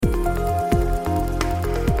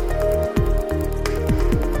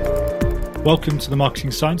Welcome to the Marketing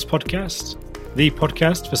Science Podcast, the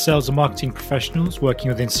podcast for sales and marketing professionals working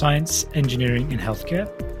within science, engineering, and healthcare.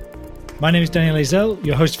 My name is Daniel Ezel,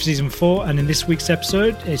 your host for Season 4, and in this week's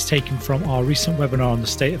episode, it's taken from our recent webinar on the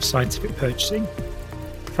state of scientific purchasing.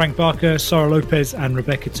 Frank Barker, Sara Lopez, and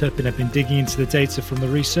Rebecca Turpin have been digging into the data from the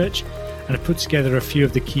research and have put together a few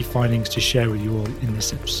of the key findings to share with you all in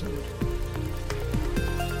this episode.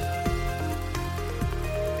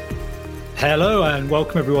 Hello and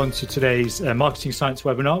welcome everyone to today's Marketing Science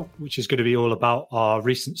webinar, which is going to be all about our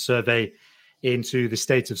recent survey into the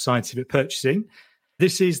state of scientific purchasing.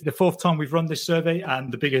 This is the fourth time we've run this survey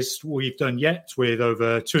and the biggest we've done yet, with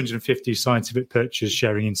over 250 scientific purchasers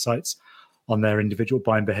sharing insights on their individual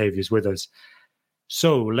buying behaviors with us.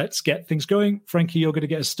 So let's get things going. Frankie, you're going to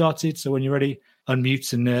get us started. So when you're ready,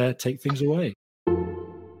 unmute and take things away.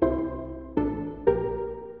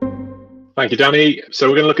 Thank you, Danny. So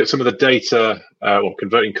we're going to look at some of the data or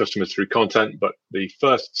converting customers through content. But the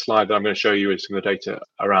first slide that I'm going to show you is some of the data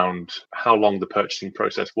around how long the purchasing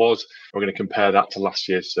process was. We're going to compare that to last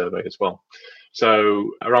year's survey as well. So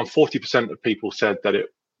around 40% of people said that it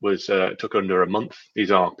was took under a month. These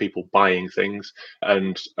are people buying things.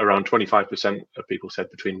 And around 25% of people said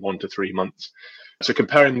between 1 to 3 months. So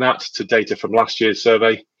comparing that to data from last year's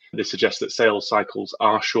survey, this suggests that sales cycles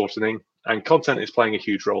are shortening, and content is playing a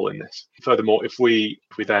huge role in this. Furthermore, if we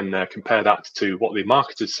then compare that to what the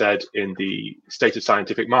marketers said in the State of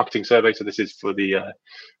Scientific Marketing survey, so this is for the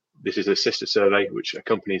this is a sister survey which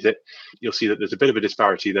accompanies it, you'll see that there's a bit of a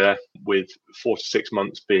disparity there, with 4 to 6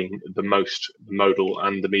 months being the most modal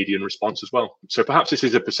and the median response as well. So perhaps this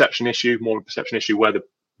is a perception issue, more a perception issue, where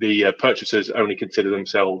the purchasers only consider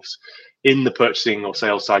themselves in the purchasing or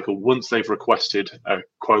sales cycle once they've requested a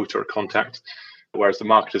quote or a contact, whereas the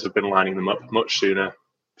marketers have been lining them up much sooner,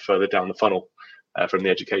 further down the funnel from the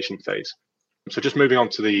education phase. So just moving on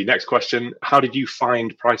to the next question, how did you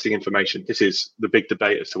find pricing information? This is the big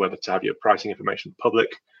debate as to whether to have your pricing information public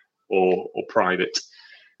or private.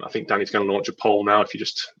 I think Danny's going to launch a poll now. If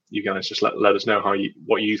you guys just let us know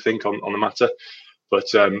what you think on the matter. But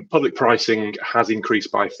public pricing has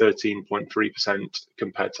increased by 13.3%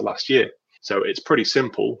 compared to last year. So it's pretty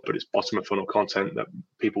simple, but it's bottom of funnel content that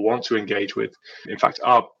people want to engage with. In fact,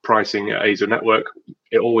 our pricing at Azo Network,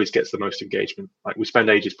 it always gets the most engagement. Like, we spend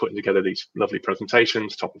ages putting together these lovely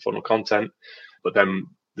presentations, top of funnel content, but then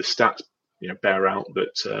the stats, bear out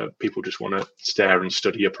that people just want to stare and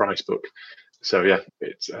study your price book. So yeah,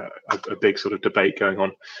 it's a big sort of debate going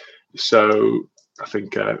on. So I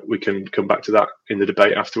think we can come back to that in the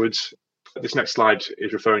debate afterwards. This next slide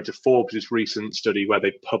is referring to Forbes' recent study where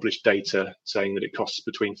they published data saying that it costs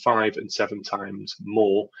between 5 and 7 times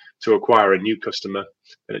more to acquire a new customer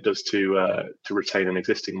than it does to retain an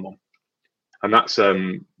existing one. And that's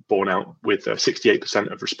borne out with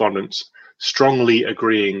 68% of respondents strongly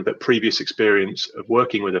agreeing that previous experience of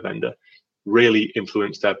working with a vendor really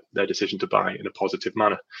influenced their decision to buy in a positive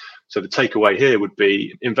manner. So the takeaway here would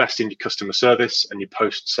be invest in your customer service and your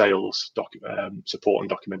post-sales support and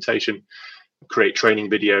documentation, create training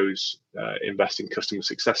videos, invest in customer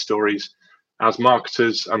success stories. As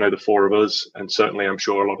marketers, I know the four of us, and certainly I'm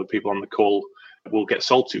sure a lot of people on the call will get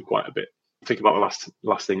sold to quite a bit. Think about the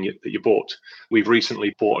last thing that you bought. We've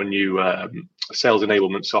recently bought a new sales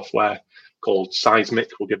enablement software called Seismic.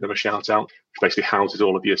 We'll give them a shout out, which basically houses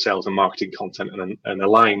all of your sales and marketing content and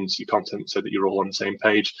aligns your content so that you're all on the same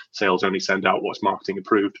page. Sales only send out what's marketing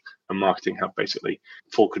approved, and marketing have basically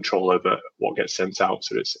full control over what gets sent out,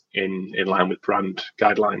 so it's in line with brand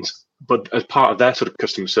guidelines. But as part of their sort of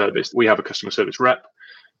customer service, we have a customer service rep.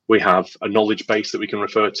 We have a knowledge base that we can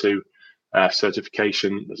refer to,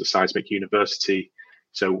 certification. There's a Seismic University.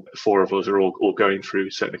 So the four of us are all going through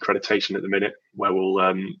certain accreditation at the minute, where we'll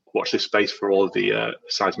watch this space for all of the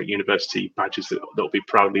Seismic University badges that will be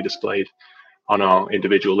proudly displayed on our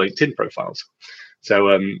individual LinkedIn profiles.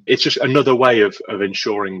 So it's just another way of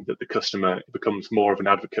ensuring that the customer becomes more of an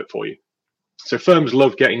advocate for you. So firms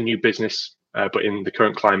love getting new business, but in the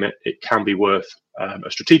current climate, it can be worth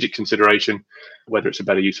a strategic consideration, whether it's a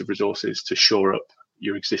better use of resources to shore up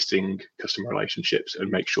your existing customer relationships and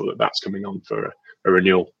make sure that that's coming on for a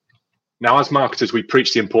renewal. Now, as marketers, we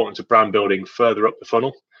preach the importance of brand building further up the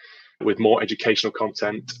funnel. With more educational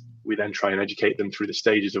content, we then try and educate them through the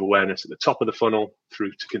stages of awareness at the top of the funnel,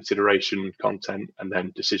 through to consideration content, and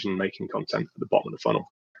then decision-making content at the bottom of the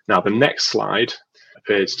funnel. Now, the next slide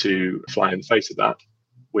appears to fly in the face of that,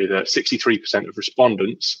 with 63% of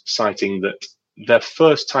respondents citing that their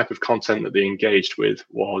first type of content that they engaged with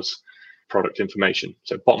was product information.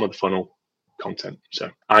 So bottom of the funnel content. So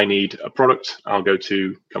I need a product, I'll go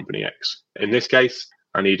to company X. In this case,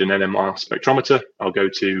 I need an NMR spectrometer, I'll go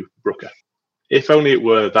to Brooker. If only it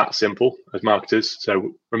were that simple as marketers.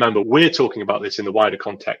 So remember, we're talking about this in the wider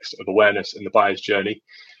context of awareness and the buyer's journey.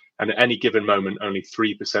 And at any given moment, only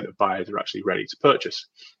 3% of buyers are actually ready to purchase.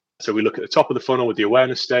 So we look at the top of the funnel with the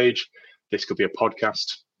awareness stage. This could be a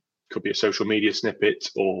podcast, could be a social media snippet,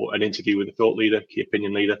 or an interview with a thought leader, key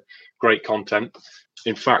opinion leader, great content.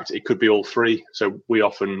 In fact, it could be all three. So we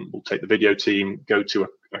often will take the video team, go to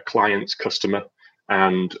a client's customer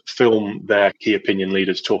and film their key opinion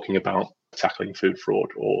leaders talking about tackling food fraud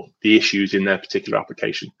or the issues in their particular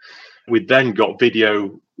application. We've then got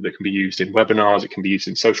video that can be used in webinars, it can be used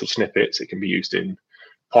in social snippets, it can be used in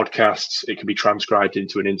podcasts, it can be transcribed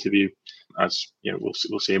into an interview, as you know,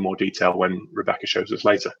 we'll see in more detail when Rebecca shows us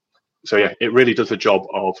later. So yeah, it really does the job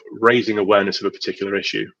of raising awareness of a particular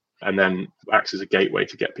issue and then acts as a gateway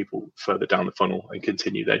to get people further down the funnel and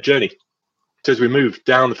continue their journey. So as we move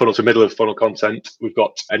down the funnel to middle of funnel content, we've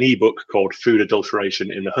got an ebook called Food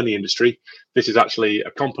Adulteration in the Honey Industry. This is actually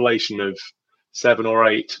a compilation of 7 or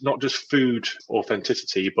 8, not just food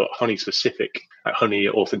authenticity, but honey specific honey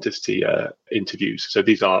authenticity interviews. So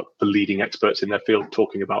these are the leading experts in their field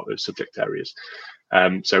talking about those subject areas.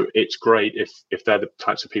 So it's great if they're the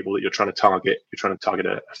types of people that you're trying to target. You're trying to target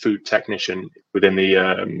a food technician within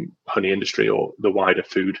the honey industry or the wider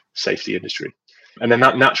food safety industry. And then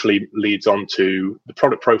that naturally leads on to the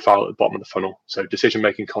product profile at the bottom of the funnel. So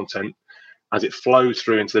decision-making content, as it flows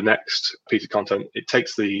through into the next piece of content, it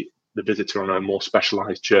takes the visitor on a more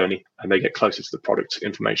specialized journey and they get closer to the product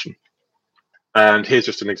information. And here's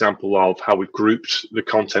just an example of how we've grouped the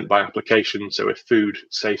content by application. So if food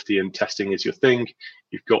safety and testing is your thing,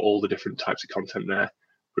 you've got all the different types of content there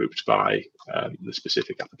grouped by the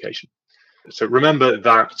specific application. So remember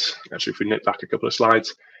that, actually, if we nip back a couple of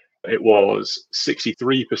slides, it was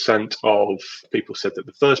 63% of people said that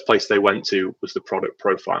the first place they went to was the product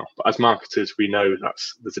profile. But as marketers, we know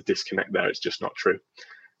there's a disconnect there. It's just not true.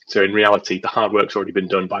 So in reality, the hard work's already been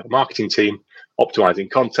done by the marketing team,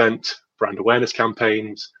 optimizing content, brand awareness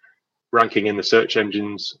campaigns, ranking in the search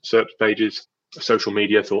engines, search pages, social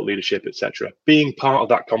media, thought leadership, etc. Being part of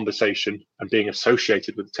that conversation and being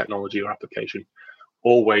associated with the technology or application,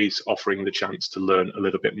 always offering the chance to learn a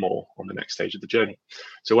little bit more on the next stage of the journey.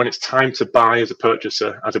 So when it's time to buy as a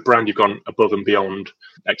purchaser, as a brand, you've gone above and beyond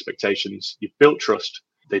expectations. You've built trust.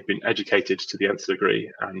 They've been educated to the nth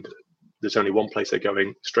degree, and there's only one place they're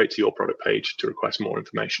going, straight to your product page to request more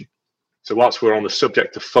information. So whilst we're on the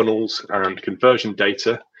subject of funnels and conversion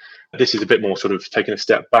data, this is a bit more sort of taking a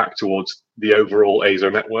step back towards the overall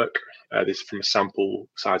AZO network. This is from a sample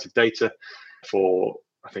size of data for,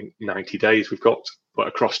 I think, 90 days we've got. But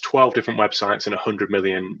across 12 different websites and 100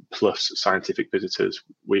 million plus scientific visitors,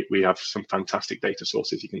 we have some fantastic data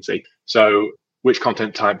sources you can see. So which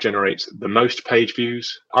content type generates the most page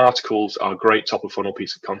views? Articles are a great top of funnel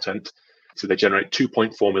piece of content. So they generate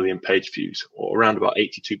 2.4 million page views, or around about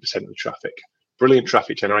 82% of the traffic. Brilliant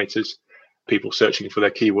traffic generators. People searching for their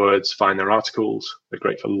keywords find their articles. They're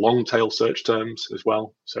great for long tail search terms as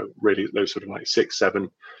well. So really those sort of like 6, 7,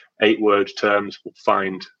 8 word terms will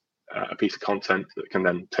find a piece of content that can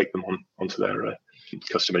then take them onto their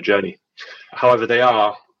customer journey. However, they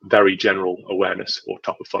are very general awareness or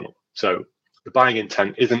top of funnel. So the buying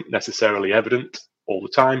intent isn't necessarily evident all the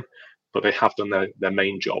time, but they have done their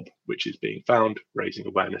main job, which is being found, raising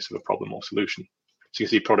awareness of a problem or solution. So you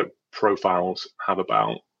can see product profiles have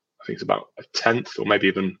about, I think it's about 1/10 or maybe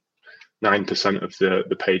even 9% of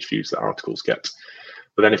the page views that articles get.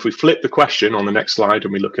 But then if we flip the question on the next slide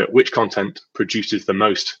and we look at which content produces the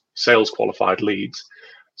most sales qualified leads,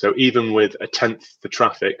 so even with 1/10 the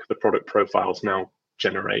traffic, the product profiles now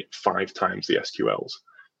generate 5 times the SQLs.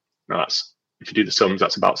 Now that's, if you do the sums,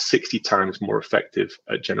 that's about 60 times more effective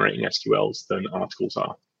at generating SQLs than articles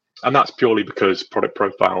are. And that's purely because product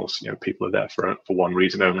profiles, people are there for one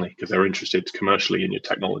reason only, because they're interested commercially in your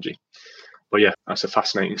technology. But yeah, that's a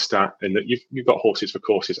fascinating stat in that you've got horses for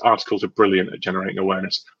courses. Articles are brilliant at generating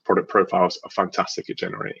awareness. Product profiles are fantastic at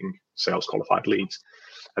generating sales qualified leads.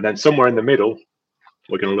 And then somewhere in the middle,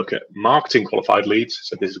 we're going to look at marketing qualified leads.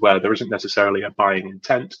 So this is where there isn't necessarily a buying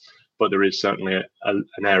intent, but there is certainly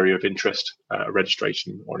an area of interest, a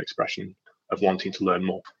registration or an expression of wanting to learn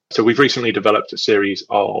more. So we've recently developed a series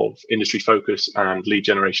of industry focus and lead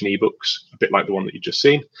generation ebooks, a bit like the one that you've just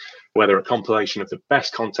seen, where they're a compilation of the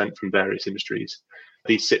best content from various industries.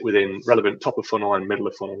 These sit within relevant top of funnel and middle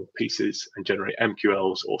of funnel pieces and generate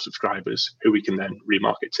MQLs or subscribers who we can then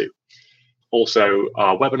remarket to. Also,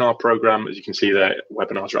 our webinar program, as you can see there,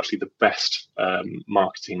 webinars are actually the best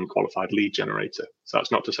marketing qualified lead generator. So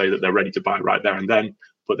that's not to say that they're ready to buy right there and then,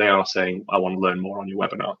 but they are saying, I want to learn more on your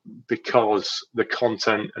webinar, because the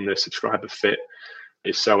content and the subscriber fit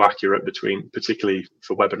is so accurate particularly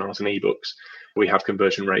for webinars and ebooks. We have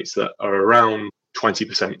conversion rates that are around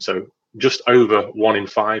 20%. So just over 1 in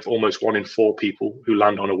 5, almost 1 in 4 people who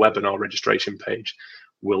land on a webinar registration page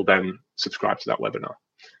will then subscribe to that webinar,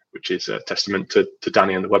 which is a testament to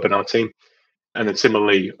Danny and the webinar team. And then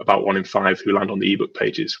similarly, about 1 in 5 who land on the ebook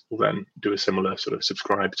pages will then do a similar sort of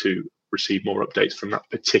subscribe to receive more updates from that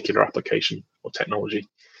particular application or technology.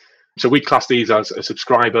 So we class these as a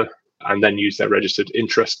subscriber and then use their registered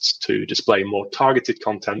interests to display more targeted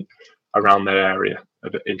content around their area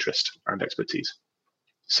of interest and expertise.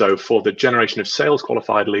 So for the generation of sales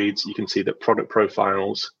qualified leads, you can see that product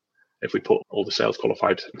profiles, if we put all the sales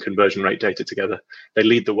qualified conversion rate data together, they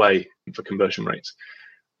lead the way for conversion rates.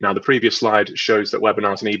 Now, the previous slide shows that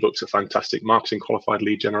webinars and ebooks are fantastic marketing qualified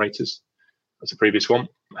lead generators. That's the previous one.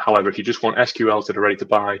 However, if you just want SQLs that are ready to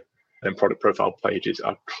buy, then product profile pages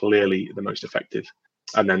are clearly the most effective.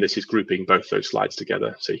 And then this is grouping both those slides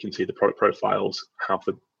together. So you can see the product profiles have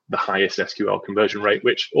the highest SQL conversion rate,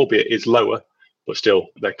 which albeit is lower, but still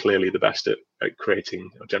they're clearly the best at creating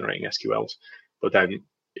or generating SQLs. But then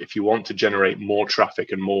if you want to generate more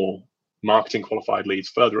traffic and more marketing qualified leads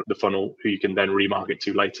further up the funnel, who you can then remarket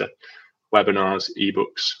to later, webinars,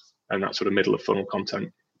 ebooks, and that sort of middle of funnel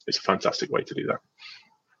content is a fantastic way to do that.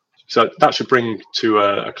 So that should bring to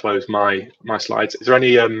a close my slides. Is there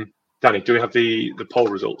any, Danny, do we have the poll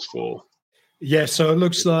results for? Yeah, so it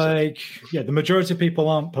looks like, the majority of people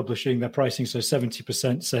aren't publishing their pricing. So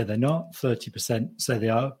 70% say they're not, 30% say they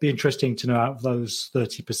are. It'd be interesting to know out of those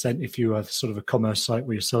 30% if you have sort of a commerce site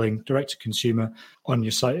where you're selling direct to consumer on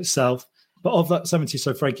your site itself. But of that 70,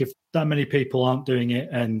 so Frank, if that many people aren't doing it,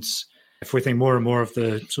 and if we think more and more of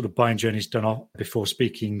the sort of buying journey is done before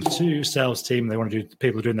speaking to sales team, they want to do,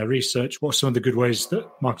 people doing their research, what are some of the good ways that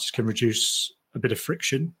marketers can reduce a bit of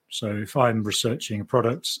friction? So if I'm researching a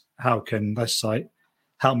product, how can this site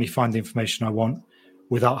help me find the information I want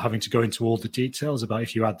without having to go into all the details about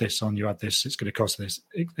if you add this on, you add this, it's going to cost this,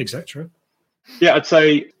 etc.? Yeah, I'd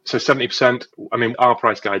say so 70%. I mean, our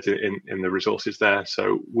price guides in the resources there.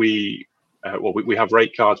 So we have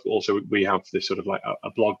rate cards, but also we have this sort of like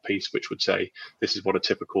a blog piece which would say this is what a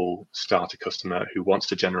typical starter customer who wants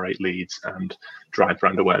to generate leads and drive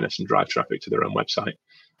brand awareness and drive traffic to their own website,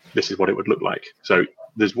 this is what it would look like. So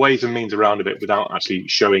there's ways and means around it without actually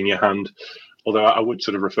showing your hand. Although I would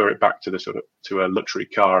sort of refer it back to to a luxury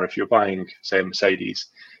car. If you're buying, say, a Mercedes,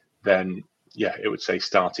 then it would say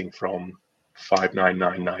starting from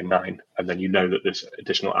 59999, and then you know that there's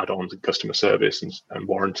additional add-ons and customer service and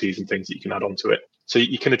warranties and things that you can add on to it. So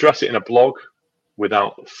you can address it in a blog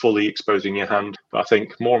without fully exposing your hand. But I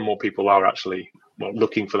think more and more people are actually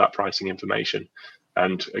looking for that pricing information.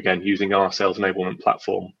 And again, using our sales enablement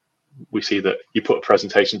platform, we see that you put a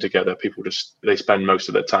presentation together, people they spend most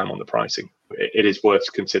of their time on the pricing. It is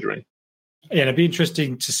worth considering. Yeah, it'd be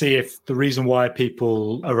interesting to see if the reason why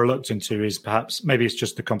people are reluctant to is perhaps maybe it's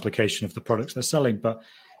just the complication of the products they're selling, but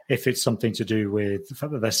if it's something to do with the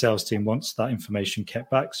fact that their sales team wants that information kept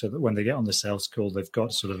back so that when they get on the sales call, they've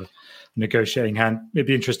got sort of a negotiating hand. It'd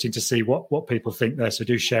be interesting to see what people think there. So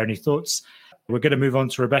do share any thoughts. We're going to move on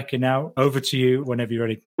to Rebecca now. Over to you whenever you're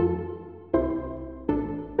ready.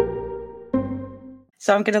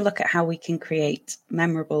 So I'm going to look at how we can create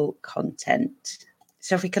memorable content.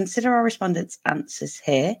 So if we consider our respondents' answers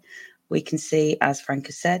here, we can see, as Frank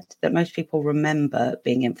has said, that most people remember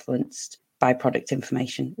being influenced by product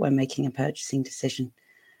information when making a purchasing decision.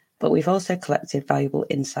 But we've also collected valuable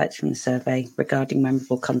insights from the survey regarding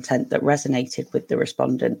memorable content that resonated with the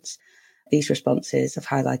respondents. These responses have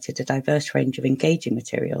highlighted a diverse range of engaging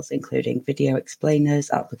materials, including video explainers,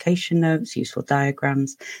 application notes, useful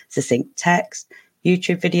diagrams, succinct text,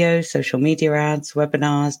 YouTube videos, social media ads,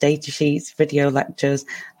 webinars, data sheets, video lectures,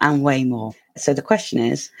 and way more. So the question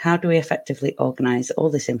is, how do we effectively organize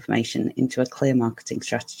all this information into a clear marketing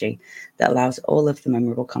strategy that allows all of the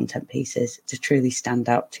memorable content pieces to truly stand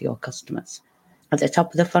out to your customers? At the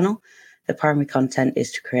top of the funnel, the primary content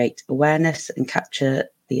is to create awareness and capture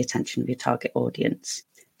the attention of your target audience.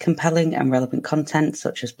 Compelling and relevant content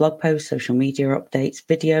such as blog posts, social media updates,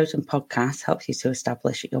 videos, and podcasts helps you to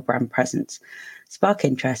establish your brand presence, spark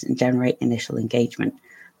interest, and generate initial engagement.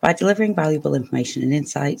 By delivering valuable information and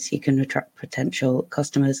insights, you can attract potential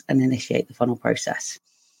customers and initiate the funnel process.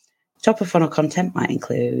 Top of funnel content might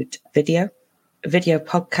include video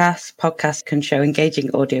podcasts. Podcasts can show engaging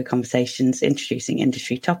audio conversations, introducing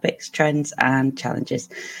industry topics, trends, and challenges,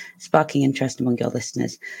 sparking interest among your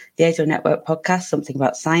listeners. The ASO Network podcast, Something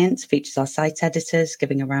About Science, features our site editors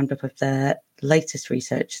giving a roundup of their latest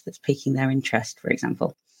research that's piquing their interest, for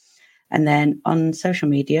example. And then on social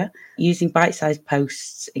media, using bite-sized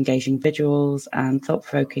posts, engaging visuals, and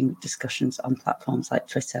thought-provoking discussions on platforms like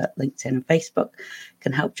Twitter, LinkedIn, and Facebook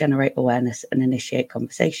can help generate awareness and initiate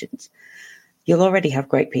conversations. You'll already have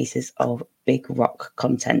great pieces of big rock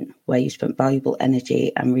content where you spent valuable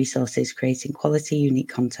energy and resources creating quality, unique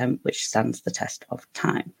content which stands the test of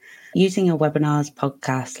time. Using your webinars,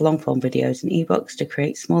 podcasts, long-form videos, and ebooks to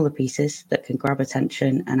create smaller pieces that can grab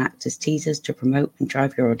attention and act as teasers to promote and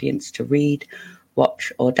drive your audience to read,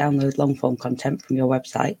 watch, or download long-form content from your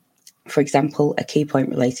website. For example, a key point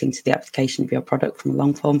relating to the application of your product from a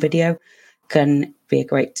long-form video can be a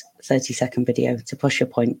great 30-second video to push your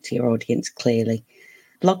point to your audience clearly.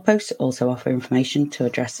 Blog posts also offer information to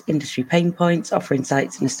address industry pain points, offer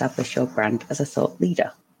insights, and establish your brand as a thought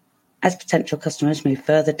leader. As potential customers move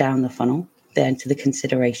further down the funnel, they enter the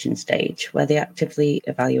consideration stage, where they actively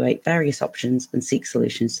evaluate various options and seek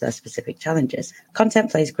solutions to their specific challenges.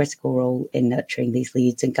 Content plays a critical role in nurturing these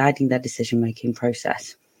leads and guiding their decision-making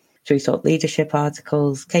process. Through thought leadership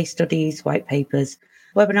articles, case studies, white papers,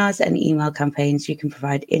 webinars, and email campaigns, you can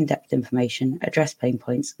provide in-depth information, address pain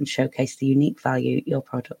points, and showcase the unique value your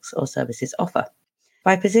products or services offer.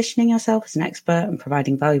 By positioning yourself as an expert and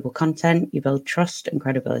providing valuable content, you build trust and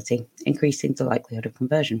credibility, increasing the likelihood of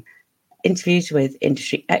conversion. Interviews with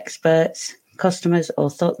industry experts, customers, or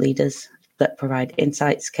thought leaders that provide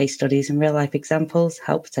insights, case studies, and real-life examples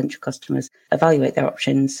help potential customers evaluate their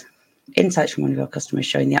options. Insights from one of your customers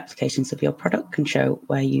showing the applications of your product can show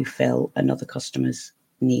where you fill another customer's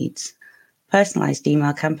needs. Personalized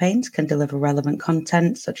email campaigns can deliver relevant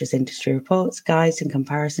content such as industry reports, guides, and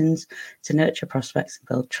comparisons to nurture prospects and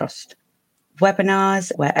build trust.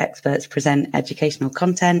 Webinars, where experts present educational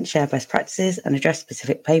content, share best practices, and address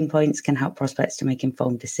specific pain points, can help prospects to make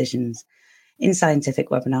informed decisions. In scientific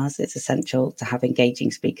webinars, it's essential to have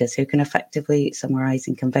engaging speakers who can effectively summarize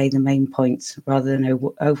and convey the main points rather than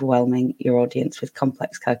overwhelming your audience with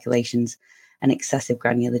complex calculations and excessive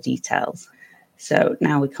granular details. So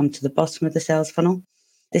now we come to the bottom of the sales funnel.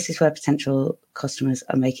 This is where potential customers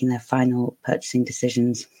are making their final purchasing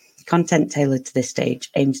decisions. Content tailored to this stage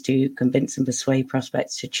aims to convince and persuade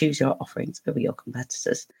prospects to choose your offerings over your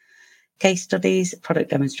competitors. Case studies, product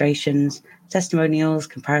demonstrations, testimonials,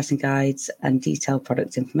 comparison guides, and detailed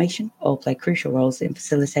product information all play crucial roles in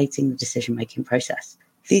facilitating the decision-making process.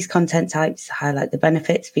 These content types highlight the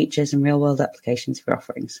benefits, features, and real-world applications of your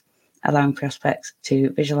offerings, allowing prospects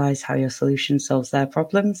to visualize how your solution solves their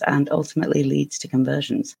problems and ultimately leads to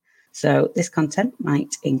conversions. So this content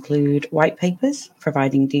might include white papers,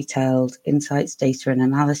 providing detailed insights, data, and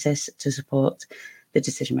analysis to support the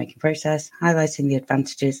decision-making process, highlighting the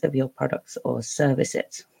advantages of your products or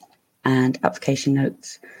services, and application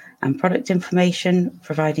notes and product information,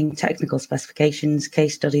 providing technical specifications,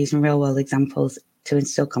 case studies, and real-world examples to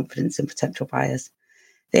instill confidence in potential buyers.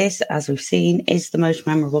 This, as we've seen, is the most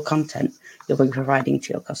memorable content you'll be providing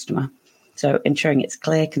to your customer. So ensuring it's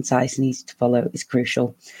clear, concise, and easy to follow is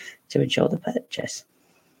crucial to ensure the purchase.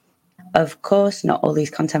 Of course, not all these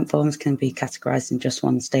content forms can be categorized in just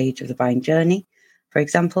one stage of the buying journey. For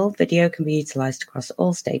example, video can be utilized across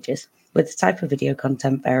all stages, with the type of video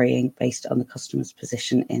content varying based on the customer's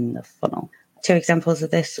position in the funnel. 2 examples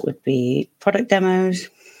of this would be product demos,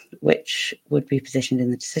 which would be positioned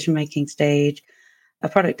in the decision-making stage. A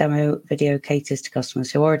product demo video caters to customers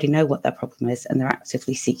who already know what their problem is and they're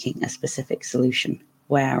actively seeking a specific solution,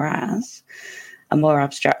 whereas a more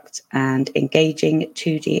abstract and engaging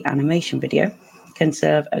 2D animation video can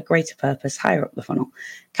serve a greater purpose higher up the funnel,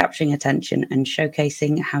 capturing attention and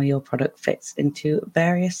showcasing how your product fits into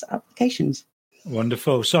various applications.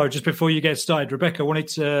 Wonderful. So just before you get started, Rebecca, I wanted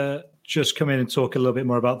to just come in and talk a little bit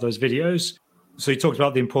more about those videos. So you talked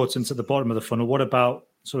about the importance at the bottom of the funnel. What about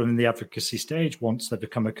sort of in the advocacy stage, once they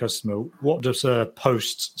become a customer? What does a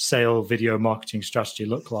post-sale video marketing strategy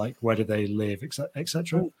look like? Where do they live,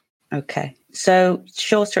 etc.? Okay, so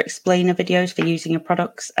shorter explainer videos for using your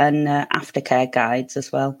products and aftercare guides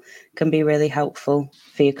as well can be really helpful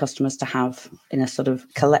for your customers to have in a sort of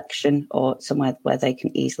collection or somewhere where they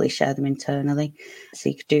can easily share them internally. So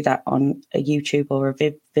you could do that on a YouTube or a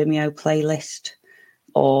Vimeo playlist.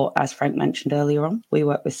 Or, as Frank mentioned earlier on, we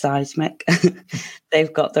work with Seismic.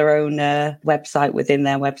 They've got their own website within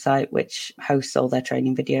their website, which hosts all their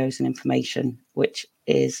training videos and information, which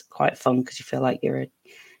is quite fun because you feel like you're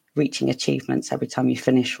reaching achievements every time you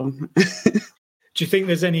finish one. Do you think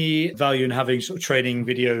there's any value in having sort of training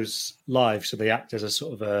videos live so they act as a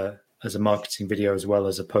sort of as a marketing video as well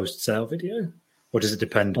as a post-sale video? Or does it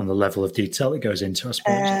depend on the level of detail it goes into, I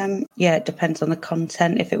suppose? Yeah, it depends on the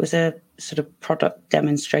content. If it was a sort of product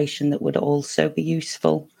demonstration that would also be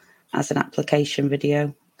useful as an application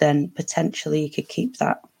video, then potentially you could keep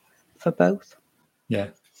that for both. Yeah.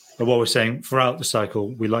 But what we're saying, throughout the cycle,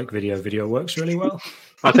 we like video. Video works really well.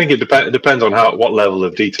 I think it depends on what level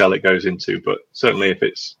of detail it goes into, but certainly if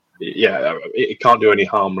it's, it can't do any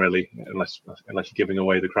harm really, unless you're giving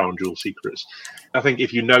away the crown jewel secrets. I think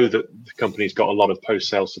if you know that the company's got a lot of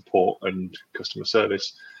post-sale support and customer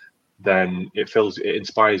service, then it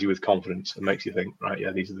inspires you with confidence and makes you think, right,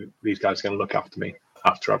 yeah, these guys are going to look after me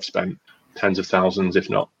after I've spent tens of thousands, if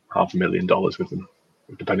not $500,000 with them,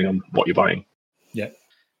 depending on what you're buying. Yeah.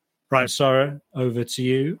 Right, Sarah, over to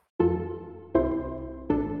you.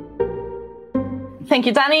 Thank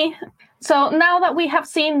you, Danny. So now that we have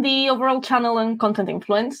seen the overall channel and content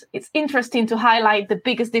influence, it's interesting to highlight the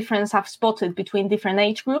biggest difference I've spotted between different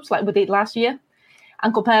age groups, like we did last year,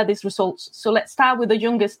 and compare these results. So let's start with the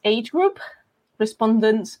youngest age group,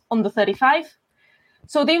 respondents under 35.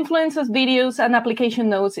 So the influencers' videos and application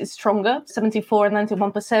notes is stronger, 74 and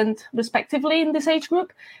 91% respectively in this age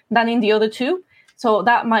group, than in the other two. So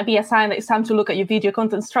that might be a sign that it's time to look at your video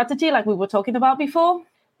content strategy, like we were talking about before.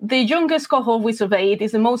 The youngest cohort we surveyed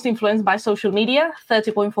is the most influenced by social media,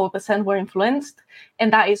 30.4% were influenced,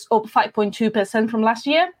 and that is up 5.2% from last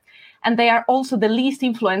year. And they are also the least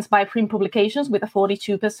influenced by print publications with a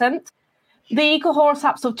 42%. The cohorts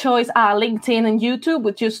apps of choice are LinkedIn and YouTube,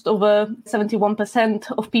 with just over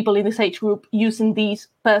 71% of people in this age group using these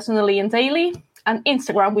personally and daily, and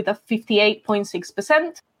Instagram with a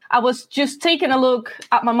 58.6%. I was just taking a look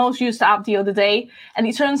at my most used app the other day, and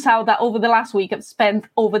it turns out that over the last week, I've spent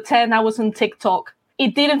over 10 hours on TikTok.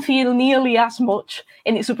 It didn't feel nearly as much,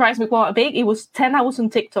 and it surprised me quite a bit. It was 10 hours on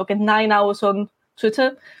TikTok and 9 hours on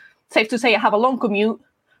Twitter. Safe to say I have a long commute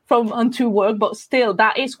from and to work, but still,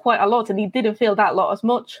 that is quite a lot, and it didn't feel that lot as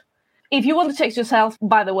much. If you want to check yourself,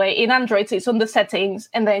 by the way, in Android, it's under settings,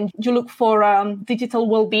 and then you look for digital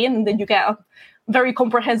well-being, and then you get a very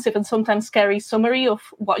comprehensive and sometimes scary summary of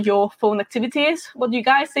what your phone activity is. What do you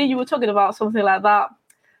guys say? You were talking about something like that,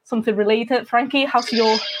 something related. Frankie, how's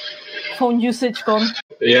your phone usage gone?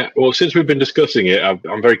 Yeah, well, since we've been discussing it,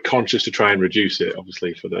 I'm very conscious to try and reduce it,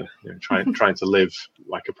 obviously, for the trying to live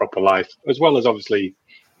like a proper life, as well as obviously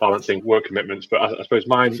balancing work commitments. But I suppose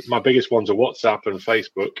my biggest ones are WhatsApp and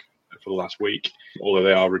Facebook for the last week, although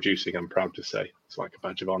they are reducing, I'm proud to say. It's like a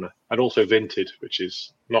badge of honor. And also Vinted, which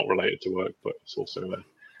is not related to work, but it's also a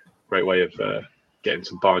great way of getting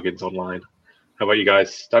some bargains online. How about you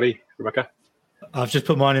guys? Danny, Rebecca? I've just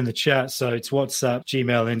put mine in the chat. So it's WhatsApp,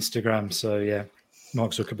 Gmail, Instagram. So yeah,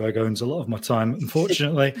 Mark Zuckerberg owns a lot of my time,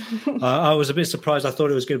 unfortunately. I was a bit surprised. I thought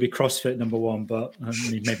it was going to be CrossFit number one, but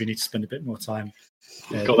maybe need to spend a bit more time.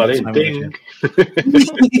 Got that in, ding.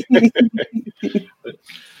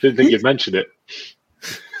 Didn't think you'd mention it.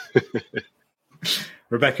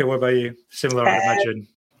 Rebecca, what about you? Similar, I imagine.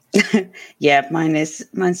 Yeah,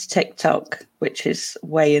 mine's TikTok, which is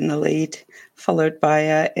way in the lead, followed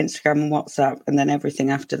by Instagram and WhatsApp, and then everything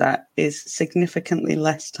after that is significantly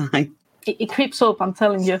less time. It creeps up, I'm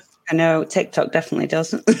telling you. I know, TikTok definitely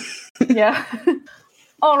doesn't. Yeah.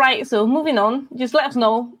 All right, so moving on. Just let us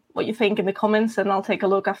know what you think in the comments, and I'll take a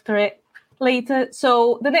look after it later.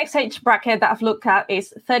 So the next age bracket that I've looked at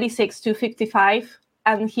is 36 to 55.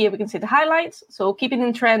 And here we can see the highlights. So keeping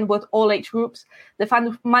in trend with all age groups,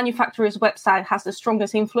 the manufacturer's website has the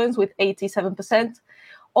strongest influence with 87%.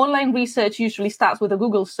 Online research usually starts with a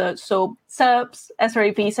Google search. So SERPs,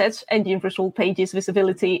 SRAP, search engine result pages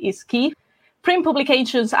visibility is key. Print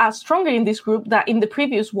publications are stronger in this group than in the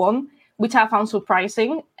previous one, which I found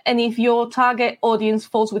surprising. And if your target audience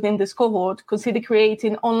falls within this cohort, consider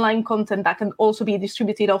creating online content that can also be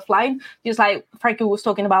distributed offline. Just like Frankie was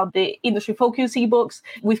talking about the industry focus ebooks,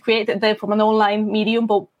 we've created them from an online medium,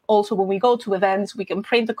 but also when we go to events, we can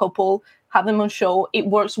print a couple, have them on show. It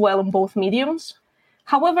works well on both mediums.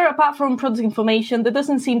 However, apart from product information, there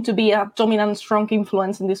doesn't seem to be a dominant strong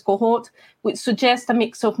influence in this cohort, which suggests a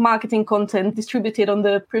mix of marketing content distributed on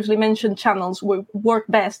the previously mentioned channels will work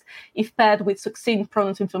best if paired with succinct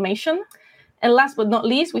product information. And last but not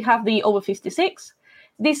least, we have the over 56.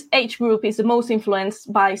 This age group is the most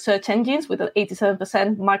influenced by search engines, with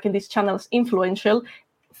 87% marking this channel as influential,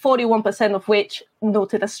 41% of which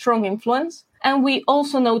noted a strong influence. And we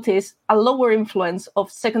also notice a lower influence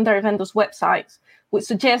of secondary vendors' websites, which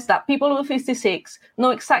suggests that people over 56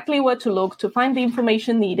 know exactly where to look to find the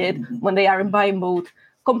information needed when they are in buying mode,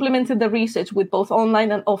 complementing the research with both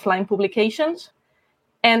online and offline publications.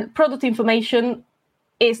 And product information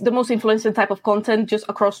is the most influential type of content just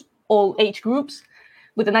across all age groups,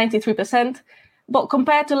 with a 93%. But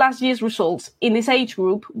compared to last year's results, in this age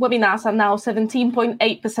group, webinars are now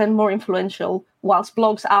 17.8% more influential, whilst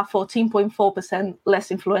blogs are 14.4%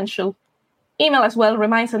 less influential. Email as well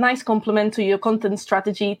remains a nice complement to your content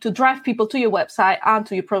strategy to drive people to your website and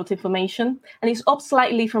to your product information. And it's up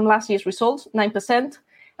slightly from last year's results, 9%.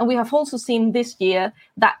 And we have also seen this year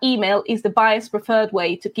that email is the buyer's preferred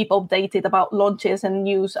way to keep updated about launches and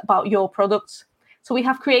news about your products. So we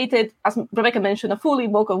have created, as Rebecca mentioned, a full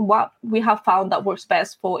ebook on what we have found that works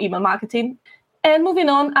best for email marketing. And moving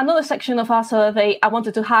on, another section of our survey I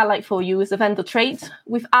wanted to highlight for you is the vendor traits.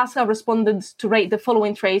 We've asked our respondents to rate the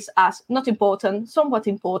following traits as not important, somewhat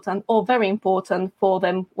important, or very important for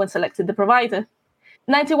them when selecting the provider.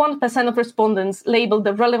 91% of respondents labeled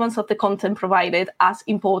the relevance of the content provided as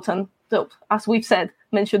important. So, as we've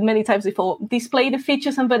mentioned many times before, display the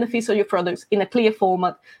features and benefits of your products in a clear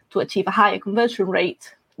format to achieve a higher conversion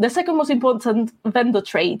rate. The second most important vendor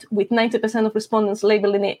trait, with 90% of respondents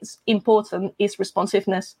labeling it as important, is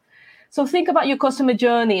responsiveness. So think about your customer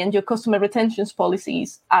journey and your customer retention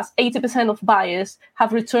policies, as 80% of buyers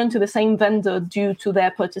have returned to the same vendor due to their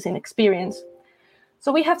purchasing experience.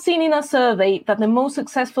 So we have seen in our survey that the most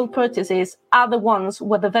successful purchases are the ones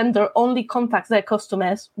where the vendor only contacts their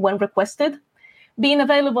customers when requested. Being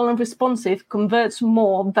available and responsive converts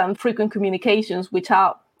more than frequent communications, which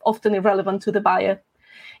are often irrelevant to the buyer.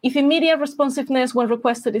 If immediate responsiveness when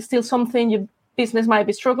requested is still something your business might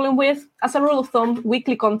be struggling with, as a rule of thumb,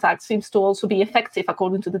 weekly contact seems to also be effective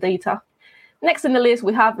according to the data. Next in the list,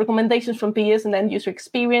 we have recommendations from peers and end user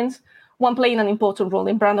experience, one playing an important role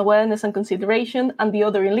in brand awareness and consideration, and the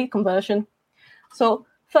other in lead conversion. So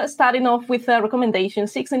first, starting off with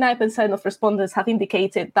recommendations, 69% of respondents have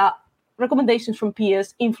indicated that recommendations from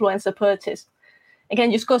peers influence the purchase.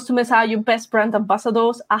 Again, your customers are your best brand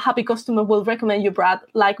ambassadors. A happy customer will recommend your brand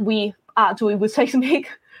like we are doing with Seismic,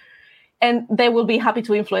 and they will be happy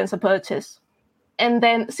to influence a purchase. And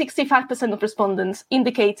then 65% of respondents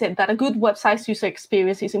indicated that a good website user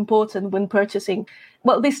experience is important when purchasing.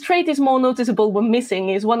 Well, this trait is more noticeable when missing.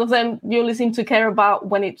 Is one of them you only seem to care about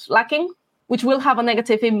when it's lacking, which will have a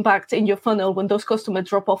negative impact in your funnel when those customers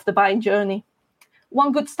drop off the buying journey.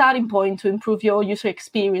 One good starting point to improve your user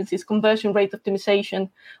experience is conversion rate optimization,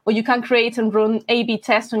 where you can create and run A/B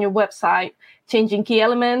tests on your website, changing key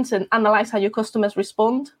elements and analyze how your customers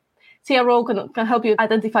respond. CRO can help you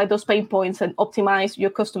identify those pain points and optimize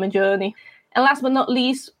your customer journey. And last but not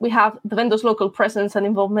least, we have the vendor's local presence and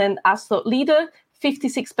involvement as thought leader.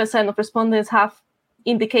 56% of respondents have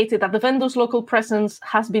indicated that the vendor's local presence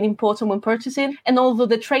has been important when purchasing. And although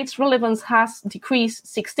the trait's relevance has decreased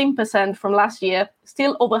 16% from last year,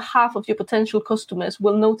 still over half of your potential customers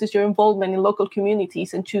will notice your involvement in local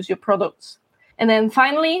communities and choose your products. And then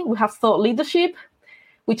finally, we have thought leadership,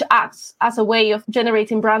 which acts as a way of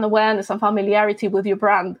generating brand awareness and familiarity with your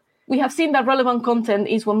brand. We have seen that relevant content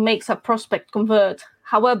is what makes a prospect convert.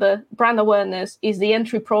 However, brand awareness is the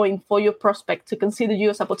entry point for your prospect to consider you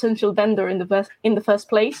as a potential vendor in the first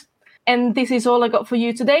place. And this is all I got for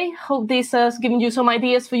you today. Hope this has given you some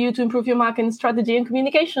ideas for you to improve your marketing strategy and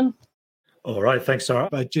communication. All right, thanks, Sarah.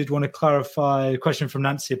 I did want to clarify a question from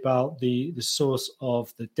Nancy about the source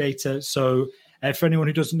of the data. So for anyone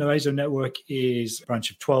who doesn't know, Azo Network is a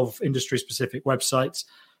branch of 12 industry-specific websites,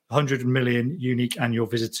 100 million unique annual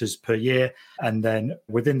visitors per year. And then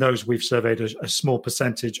within those, we've surveyed a small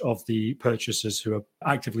percentage of the purchasers who are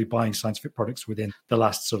actively buying scientific products within the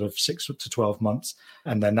last sort of 6 to 12 months.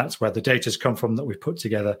 And then that's where the data's come from that we've put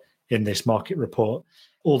together in this market report.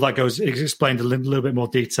 All that is explained in a little bit more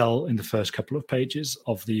detail in the first couple of pages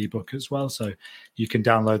of the ebook as well. So you can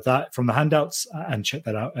download that from the handouts and check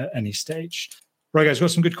that out at any stage. Right, guys, we've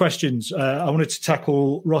got some good questions. I wanted to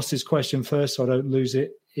tackle Ross's question first so I don't lose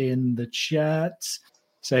it in the chat.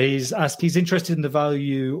 So he's interested in the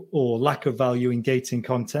value or lack of value in gating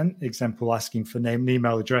content, example, asking for name and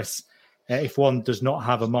email address if one does not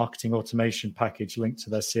have a marketing automation package linked to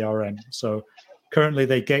their CRM. So currently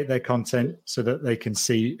they gate their content so that they can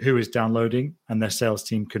see who is downloading and their sales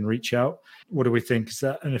team can reach out. What do we think? Is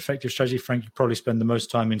that an effective strategy? Frank, you probably spend the most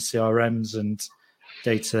time in CRMs and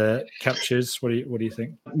data captures. What do you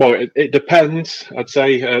think? Well, it depends. I'd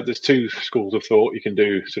say there's two schools of thought. You can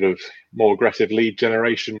do sort of more aggressive lead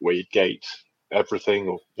generation where you gate everything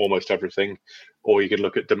or almost everything, or you could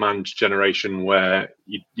look at demand generation where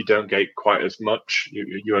you don't gate quite as much.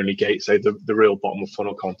 You only gate, say, the real bottom of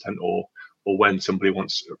funnel content or when somebody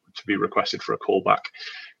wants to be requested for a callback.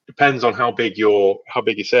 Depends on how big your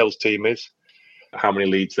sales team is, how many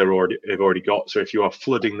leads they've already got. So if you are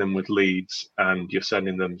flooding them with leads and you're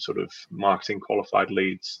sending them sort of marketing qualified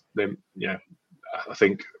leads, then I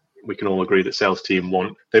think we can all agree that sales team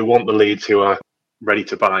want the leads who are ready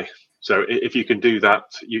to buy. So if you can do that,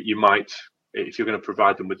 you might, if you're going to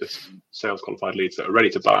provide them with the sales qualified leads that are ready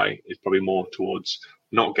to buy, it's probably more towards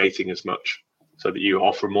not gating as much so that you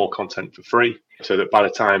offer more content for free, so that by the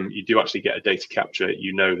time you do actually get a data capture,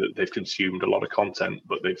 you know that they've consumed a lot of content,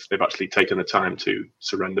 but they've actually taken the time to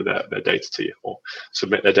surrender their data to you or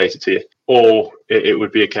submit their data to you. Or it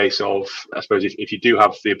would be a case of, I suppose, if you do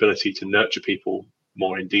have the ability to nurture people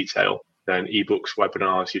more in detail, then ebooks,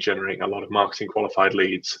 webinars, you're generating a lot of marketing qualified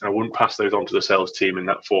leads. And I wouldn't pass those on to the sales team in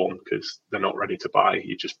that form because they're not ready to buy.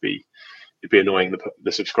 You'd be annoying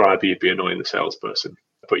the subscriber, you'd be annoying the salesperson.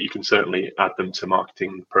 But you can certainly add them to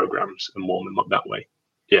marketing programs and warm them up that way.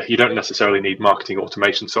 Yeah, you don't necessarily need marketing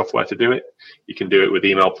automation software to do it. You can do it with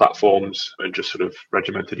email platforms and just sort of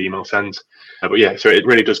regimented email sends. But yeah, so it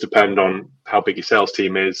really does depend on how big your sales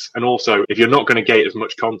team is. And also, if you're not going to gate as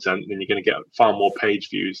much content, then you're going to get far more page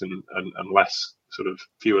views and less sort of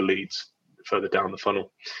fewer leads further down the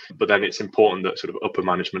funnel. But then it's important that sort of upper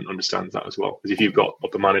management understands that as well. Because if you've got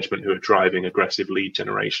upper management who are driving aggressive lead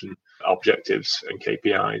generation objectives and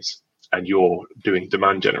KPIs, and you're doing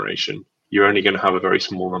demand generation, you're only going to have a very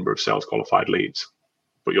small number of sales qualified leads,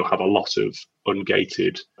 but you'll have a lot of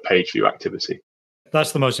ungated page view activity.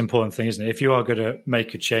 That's the most important thing, isn't it? If you are going to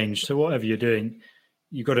make a change to whatever you're doing,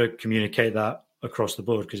 you've got to communicate that across the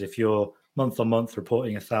board. Because if you're month on month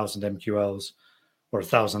reporting 1,000 MQLs or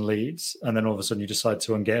 1,000 leads, and then all of a sudden you decide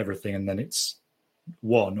to ungate everything and then it's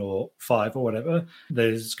 1 or 5 or whatever,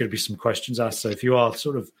 there's going to be some questions asked. So if you are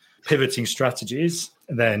sort of pivoting strategies,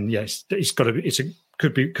 then yes,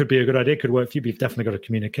 could be a good idea, could work for you, but you've definitely got to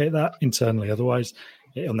communicate that internally. Otherwise,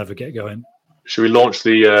 it'll never get going. Should we launch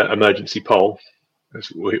the emergency poll?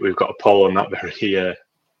 We've got a poll on that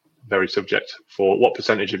very subject for what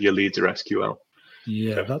percentage of your leads are SQL.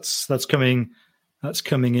 Yeah, that's coming. That's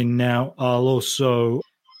coming in now.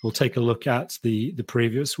 We'll take a look at the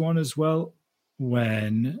previous one as well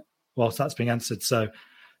whilst that's being answered. So,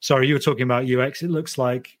 sorry, you were talking about UX. It looks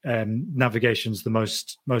like navigation's the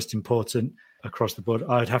most important across the board.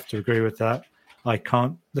 I'd have to agree with that.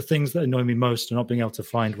 The things that annoy me most are not being able to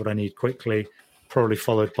find what I need quickly, probably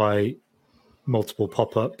followed by multiple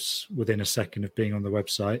pop-ups within a second of being on the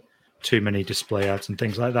website, too many display ads and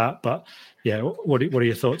things like that. But yeah, what are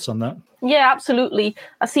your thoughts on that? Yeah, absolutely.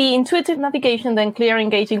 I see intuitive navigation, then clear,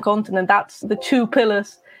 engaging content, and that's the 2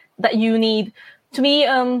 pillars that you need. To me,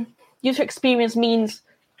 user experience means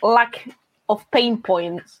lack of pain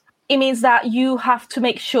points. It means that you have to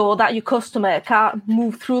make sure that your customer can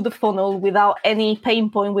move through the funnel without any pain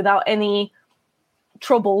point, without any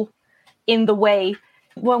trouble in the way.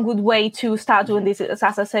 One good way to start doing this is,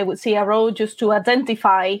 as I say, with CRO, just to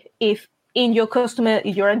identify if in your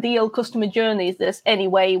ideal customer journeys, there's any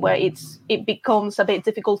way where it becomes a bit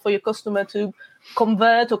difficult for your customer to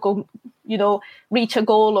convert or reach a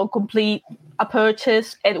goal or complete a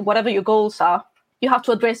purchase, and whatever your goals are, you have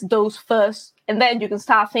to address those first. And then you can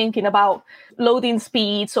start thinking about loading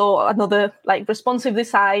speeds or another like responsive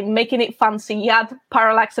design, making it fancy, add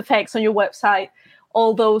parallax effects on your website,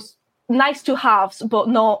 all those nice to haves, but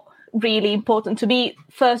not really important. To me,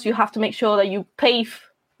 first, you have to make sure that you pave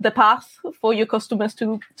the path for your customers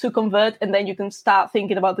to convert, and then you can start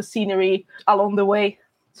thinking about the scenery along the way.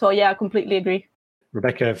 So yeah, I completely agree.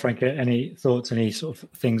 Rebecca, Frank, any thoughts, any sort of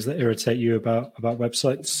things that irritate you about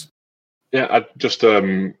websites? Yeah, I just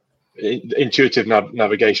intuitive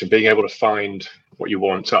navigation, being able to find what you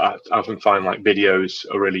want. So I often find like videos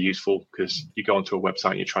are really useful because you go onto a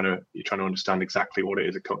website and you're trying to understand exactly what it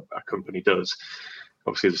is a company does.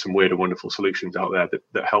 Obviously, there's some weird and wonderful solutions out there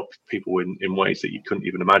that help people in ways that you couldn't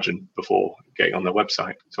even imagine before getting on their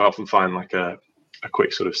website. So I often find like a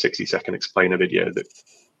quick sort of 60-second explainer video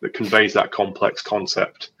that conveys that complex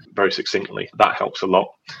concept very succinctly. That helps a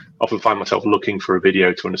lot. I often find myself looking for a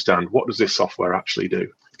video to understand what does this software actually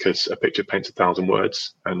do, because a picture paints 1,000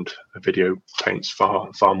 words and a video paints far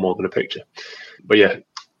more than a picture. But yeah,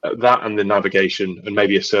 that and the navigation and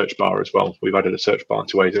maybe a search bar as well. We've added a search bar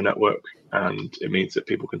to Azo Network, and it means that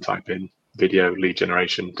people can type in video, lead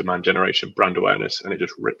generation, demand generation, brand awareness, and it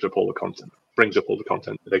just brings up all the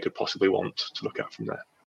content that they could possibly want to look at from there.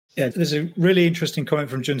 Yeah, there's a really interesting comment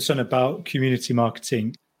from Jun Sun about community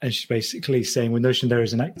marketing. And she's basically saying with Notion, there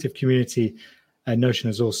is an active community. And Notion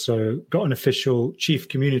has also got an official chief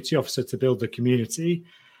community officer to build the community.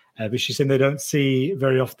 But she's saying they don't see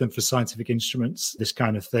very often for scientific instruments, this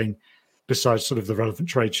kind of thing, besides sort of the relevant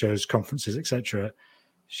trade shows, conferences, etc.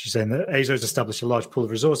 She's saying that Azo has established a large pool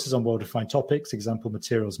of resources on well-defined topics, example,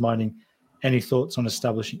 materials mining. Any thoughts on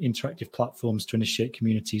establishing interactive platforms to initiate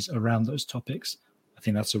communities around those topics? I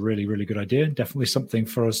think that's a really, really good idea. Definitely something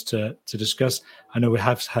for us to discuss. I know we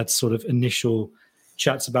have had sort of initial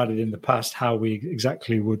chats about it in the past. How we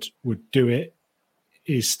exactly would do it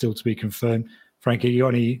is still to be confirmed. Frankie, you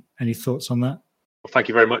got any thoughts on that? Well, thank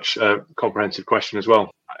you very much. Comprehensive question as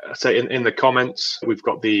well. I say in the comments, we've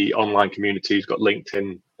got the online community, we've got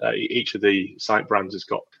LinkedIn. Each of the site brands has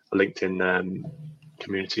got a LinkedIn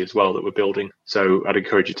community as well that we're building. So I'd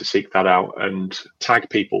encourage you to seek that out and tag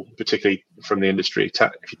people, particularly from the industry. If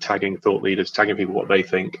you're tagging thought leaders, tagging people what they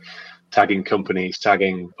think, tagging companies,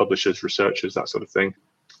 tagging publishers, researchers, that sort of thing.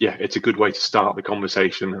 Yeah, it's a good way to start the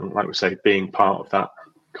conversation. And like we say, being part of that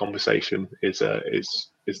conversation is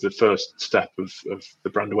the first step of the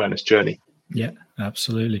brand awareness journey. Yeah,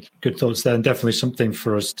 absolutely. Good thoughts there, and definitely something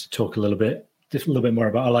for us to talk a little bit more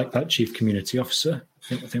about. I like that Chief Community Officer.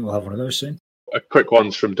 I think we'll have one of those soon. A quick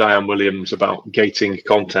one's from Diane Williams about gating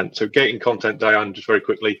content. So gating content, Diane, just very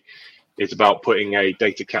quickly, is about putting a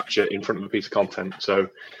data capture in front of a piece of content. So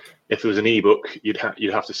if it was an ebook, you'd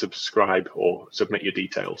have to subscribe or submit your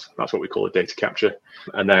details. That's what we call a data capture.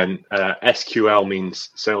 And then SQL means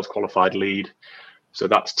sales qualified lead. So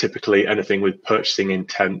that's typically anything with purchasing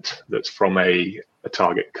intent that's from a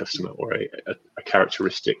target customer or a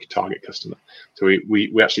characteristic target customer. So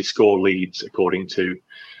we actually score leads according to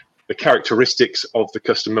the characteristics of the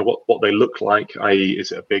customer, what they look like, i.e.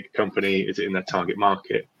 is it a big company, is it in their target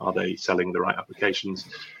market, are they selling the right applications,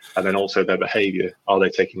 and then also their behavior, are they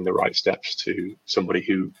taking the right steps to somebody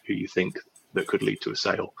who you think that could lead to a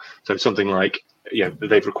sale. So something like,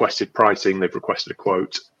 they've requested pricing, they've requested a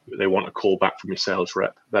quote, they want a call back from your sales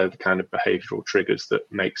rep. They're the kind of behavioral triggers that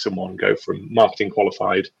make someone go from marketing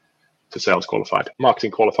qualified to sales qualified.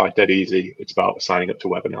 Marketing qualified, dead easy. It's about signing up to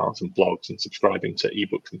webinars and blogs and subscribing to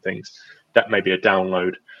ebooks and things. That may be a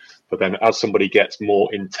download. But then as somebody gets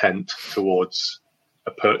more intent towards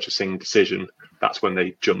a purchasing decision, that's when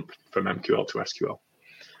they jump from MQL to SQL.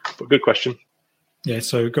 But good question. Yeah,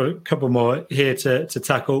 so we've got a couple more here to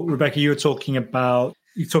tackle. Rebecca, you talked about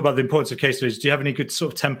the importance of case studies. Do you have any good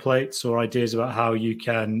sort of templates or ideas about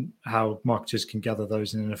how marketers can gather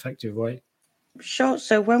those in an effective way? Sure.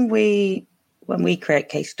 So when we create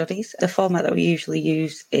case studies, the format that we usually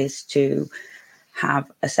use is to have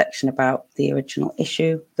a section about the original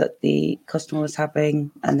issue that the customer was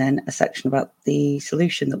having, and then a section about the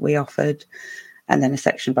solution that we offered, and then a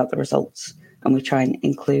section about the results. And we try and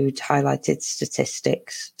include highlighted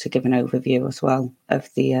statistics to give an overview as well of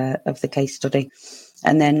the case study.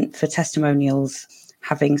 And then for testimonials,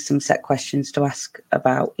 having some set questions to ask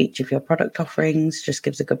about each of your product offerings just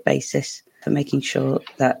gives a good basis for making sure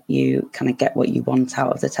that you kind of get what you want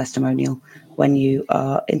out of the testimonial when you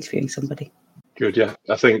are interviewing somebody. Good, yeah.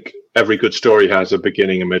 I think every good story has a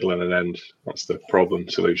beginning, a middle, and an end. That's the problem,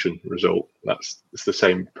 solution, result. It's the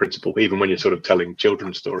same principle. Even when you're sort of telling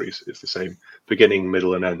children's stories, it's the same beginning,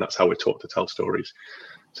 middle, and end. That's how we're taught to tell stories.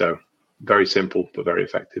 So very simple, but very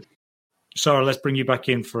effective. Sarah, let's bring you back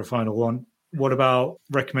in for a final one. What about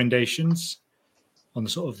recommendations on the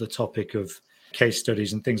sort of the topic of case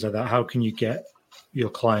studies and things like that? How can you get your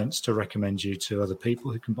clients to recommend you to other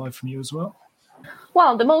people who can buy from you as well?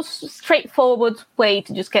 Well, the most straightforward way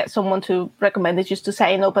to just get someone to recommend is just to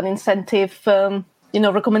sign up an incentive,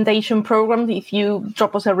 recommendation program. If you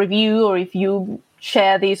drop us a review or if you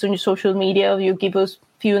share this on your social media, you give us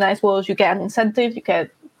a few nice words, you get an incentive, you get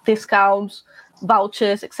discounts,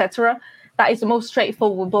 vouchers, etc. That is the most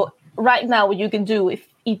straightforward. But right now, what you can do, if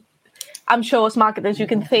I'm sure as marketers, you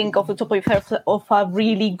can think off the top of your head of a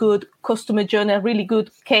really good customer journey, a really good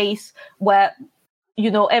case where,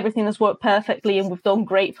 everything has worked perfectly and we've done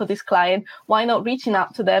great for this client. Why not reaching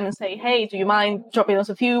out to them and say, hey, do you mind dropping us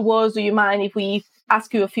a few words? Do you mind if we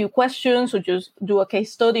ask you a few questions or just do a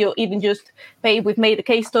case study, or even just, hey, we've made a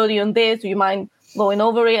case study on this. Do you mind going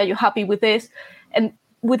over it? Are you happy with this? And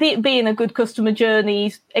with it being a good customer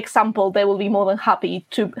journey example, they will be more than happy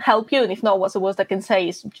to help you. And if not, what's the worst I can say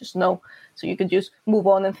is just no. So you can just move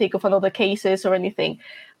on and think of another cases or anything.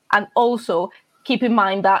 And also keep in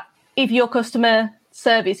mind that if your customer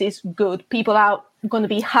service is good, people are going to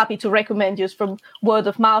be happy to recommend you from word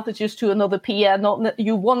of mouth or just to another peer.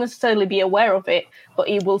 You won't necessarily be aware of it, but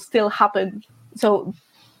it will still happen. So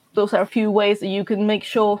those are a few ways that you can make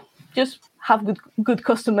sure just have good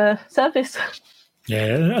customer service.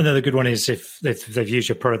 Yeah, another good one is if they've used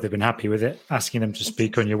your product, they've been happy with it, asking them to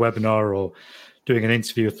speak on your webinar or doing an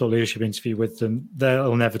interview, a thought leadership interview with them,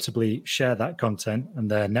 they'll inevitably share that content and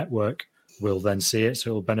their network will then see it. So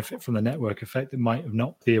it'll benefit from the network effect that might have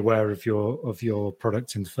not be aware of your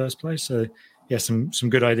product in the first place. So yeah, some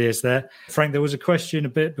good ideas there. Frank, there was a question a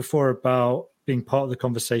bit before about being part of the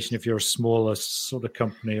conversation if you're a smaller sort of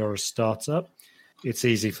company or a startup. It's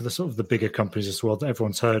easy for the sort of the bigger companies as well that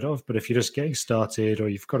everyone's heard of. But if you're just getting started or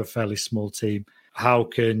you've got a fairly small team, how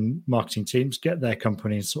can marketing teams get their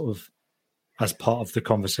company sort of as part of the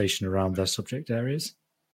conversation around their subject areas?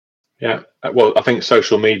 Yeah, well, I think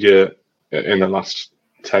social media in the last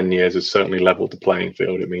 10 years has certainly leveled the playing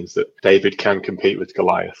field. It means that David can compete with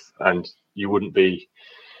Goliath, and you wouldn't be,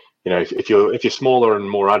 if you're smaller and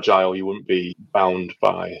more agile, you wouldn't be bound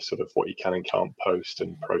by sort of what you can and can't post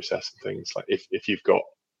and process and things. Like if you've got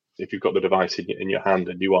the device in your hand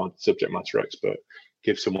and you are the subject matter expert,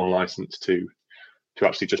 give someone license to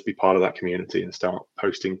actually just be part of that community and start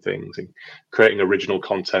posting things and creating original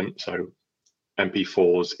content. So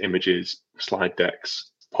MP4s, images, slide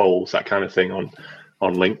decks, polls, that kind of thing on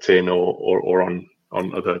LinkedIn or on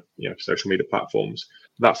other social media platforms.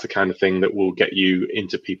 That's the kind of thing that will get you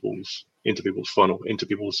into people's funnel, into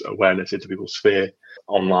people's awareness, into people's sphere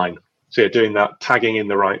online. So doing that, tagging in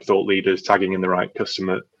the right thought leaders, tagging in the right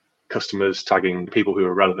customers, tagging people who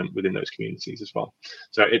are relevant within those communities as well.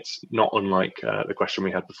 So it's not unlike the question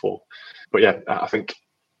we had before. But yeah, I think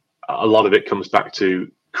a lot of it comes back to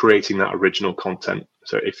creating that original content.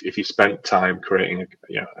 So if you spent time creating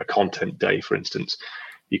a content day, for instance,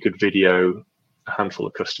 you could video a handful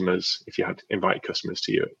of customers. If you had invited customers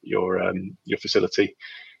to your facility,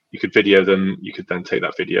 you could video them. You could then take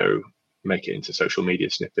that video, make it into social media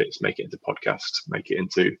snippets, make it into podcasts, make it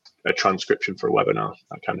into a transcription for a webinar,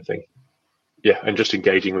 that kind of thing. Yeah, and just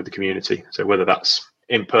engaging with the community. So whether that's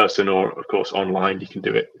in person or, of course, online, you can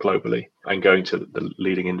do it globally and going to the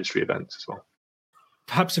leading industry events as well.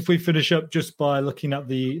 Perhaps if we finish up just by looking at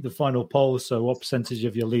the final poll, so what percentage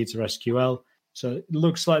of your leads are SQL? So it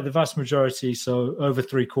looks like the vast majority, so over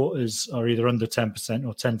 3/4 are either under 10%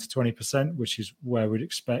 or 10 to 20%, which is where we'd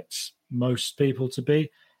expect most people to be.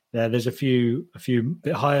 There's a few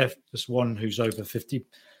bit higher. There's one who's over 50,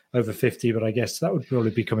 but I guess that would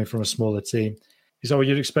probably be coming from a smaller team. Is that what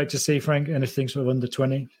you'd expect to see, Frank? Anything sort of under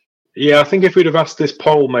 20? Yeah, I think if we'd have asked this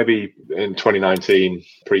poll maybe in 2019,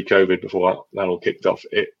 pre-COVID, before that all kicked off,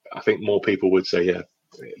 I think more people would say, yeah,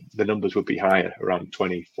 the numbers would be higher, around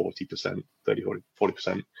 20, 40%, 30,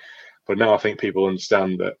 40%. But now I think people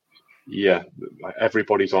understand that, yeah,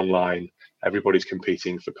 everybody's online, everybody's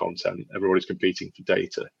competing for content, everybody's competing for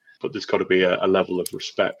data, but there's got to be a level of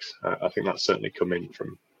respect. I think that's certainly coming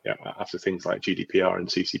from after things like GDPR and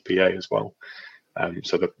CCPA as well.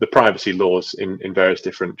 So the privacy laws in various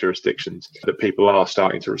different jurisdictions, that people are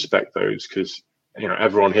starting to respect those, because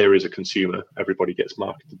everyone here is a consumer. Everybody gets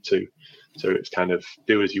marketed to. So it's kind of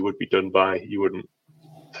do as you would be done by. You wouldn't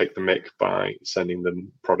take the mick by sending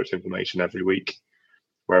them product information every week,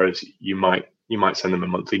 whereas you might send them a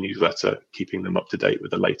monthly newsletter, keeping them up to date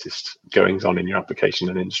with the latest goings on in your application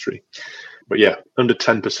and industry. But yeah, under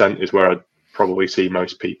 10% is where I'd probably see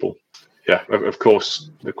most people. Yeah, of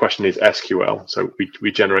course, the question is SQL. So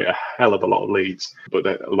we generate a hell of a lot of leads, but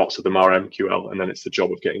lots of them are MQL, and then it's the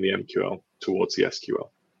job of getting the MQL towards the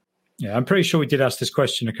SQL. Yeah, I'm pretty sure we did ask this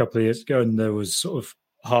question a couple of years ago, and there was sort of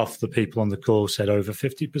half the people on the call said over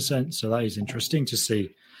 50%. So that is interesting to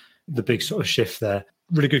see the big sort of shift there.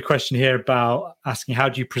 Really good question here about asking, how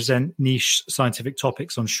do you present niche scientific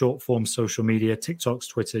topics on short form social media, TikToks,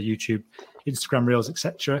 Twitter, YouTube, Instagram Reels,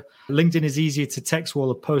 etc.? LinkedIn is easier to text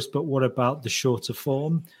wall a post, but what about the shorter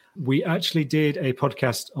form? We actually did a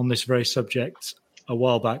podcast on this very subject a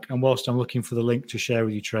while back, and whilst I'm looking for the link to share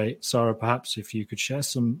with you, Trey, Sarah, perhaps if you could share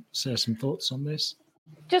some thoughts on this.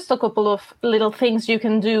 Just a couple of little things you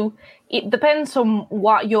can do. It depends on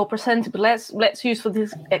what you're presenting, but let's use for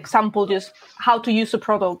this example just how to use a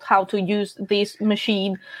product, how to use this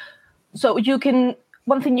machine. So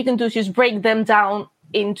one thing you can do is just break them down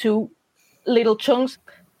into little chunks.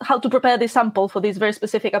 How to prepare the sample for this very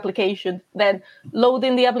specific application, then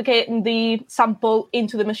loading the sample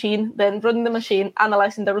into the machine, then running the machine,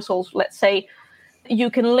 analyzing the results. Let's say you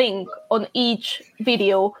can link on each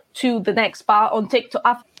video to the next part on TikTok.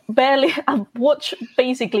 I've watched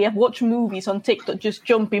movies on TikTok, just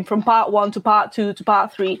jumping from part 1 to part 2 to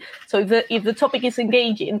part 3. So if the topic is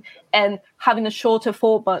engaging, and having a shorter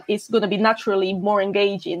format is going to be naturally more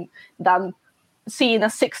engaging than seeing a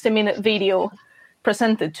 60-minute video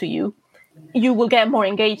presented to you, you will get more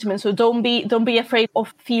engagement. So don't be afraid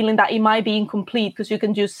of feeling that it might be incomplete, because you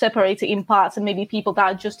can just separate it in parts, and maybe people that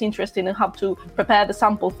are just interested in how to prepare the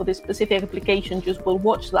sample for this specific application just will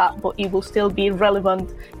watch that, but it will still be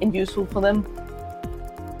relevant and useful for them.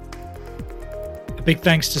 A big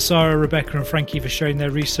thanks to Sarah, Rebecca and Frankie for sharing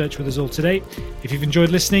their research with us all today. If you've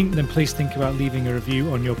enjoyed listening, then please think about leaving a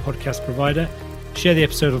review on your podcast provider. Share the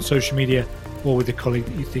episode on social media or with a colleague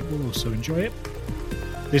that you think will also enjoy it.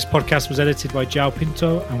 This podcast was edited by João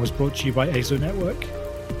Pinto and was brought to you by EXO Network.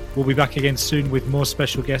 We'll be back again soon with more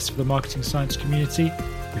special guests for the marketing science community.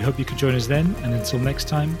 We hope you can join us then, and until next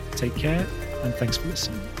time, take care and thanks for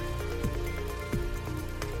listening.